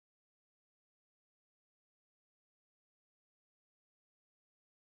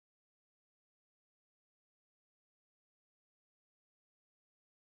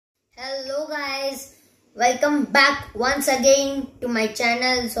Hello guys, welcome back once again to my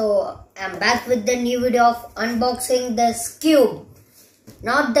channel. So I'm back with the new video of unboxing the Scube.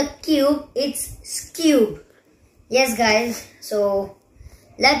 Not the cube, it's Scube. Yes guys, so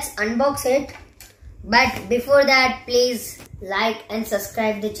let's unbox it. But before that, please like and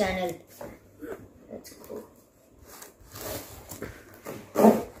subscribe the channel. Let's go.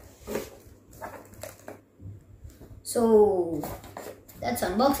 So let's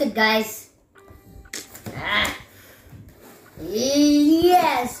unbox it guys.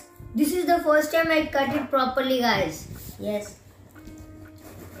 Yes, this is the first time I cut it properly guys. Yes.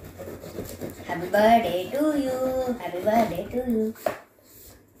 Happy birthday to you. Happy birthday to you.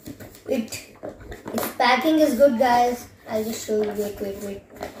 Its packing is good guys. I'll just show you. Wait.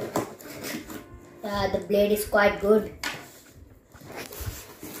 Yeah, the blade is quite good.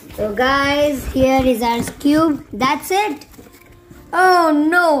 So guys, here is our Scube. That's it. Oh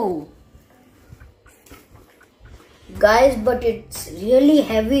no! Guys, but it's really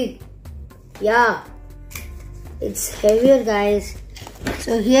heavy. Yeah, it's heavier guys.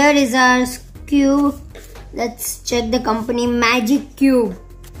 So here is our Scube. Let's check the company. Magic Cube.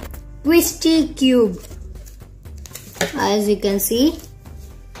 Twisty Cube. As you can see,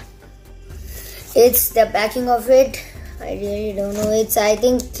 it's the packing of it. I really don't know. It's I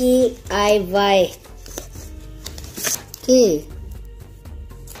think KIY. Okay.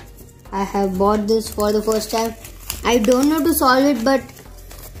 I have bought this for the first time. I don't know to solve it, but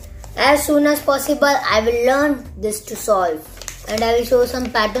as soon as possible I will learn this to solve and I will show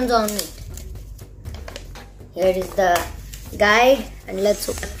some patterns on it. Here is the guide and let's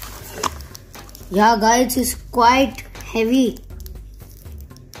open. Yeah guys, it's quite heavy.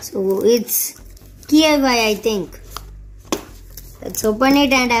 So it's KIY I think. Let's open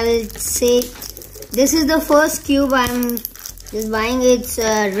it and I will say this is the first cube I'm just buying. Its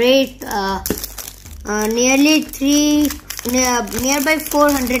rate nearby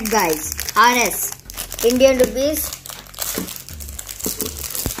 400 guys. RS Indian rupees.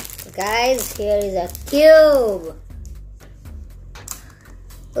 Guys, here is a cube.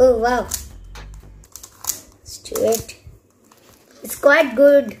 Oh wow. Let's do it. It's quite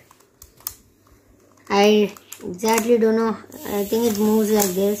good. I exactly don't know. I think it moves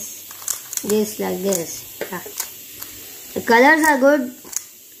like this. Like this. Yeah. The colors are good.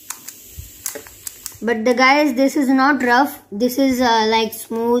 But the guys, this is not rough. This is like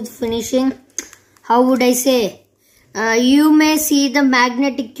smooth finishing. How would I say? You may see the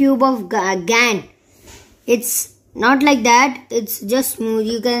magnetic cube of GAN. It's not like that. It's just smooth.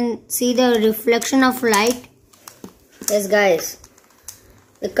 You can see the reflection of light. Yes guys.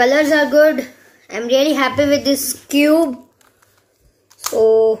 The colors are good. I'm really happy with this cube.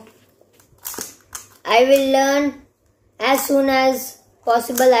 So I will learn as soon as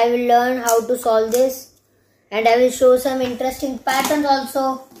possible. I will learn how to solve this and I will show some interesting patterns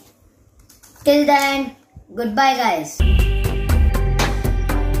also. Till then, goodbye guys.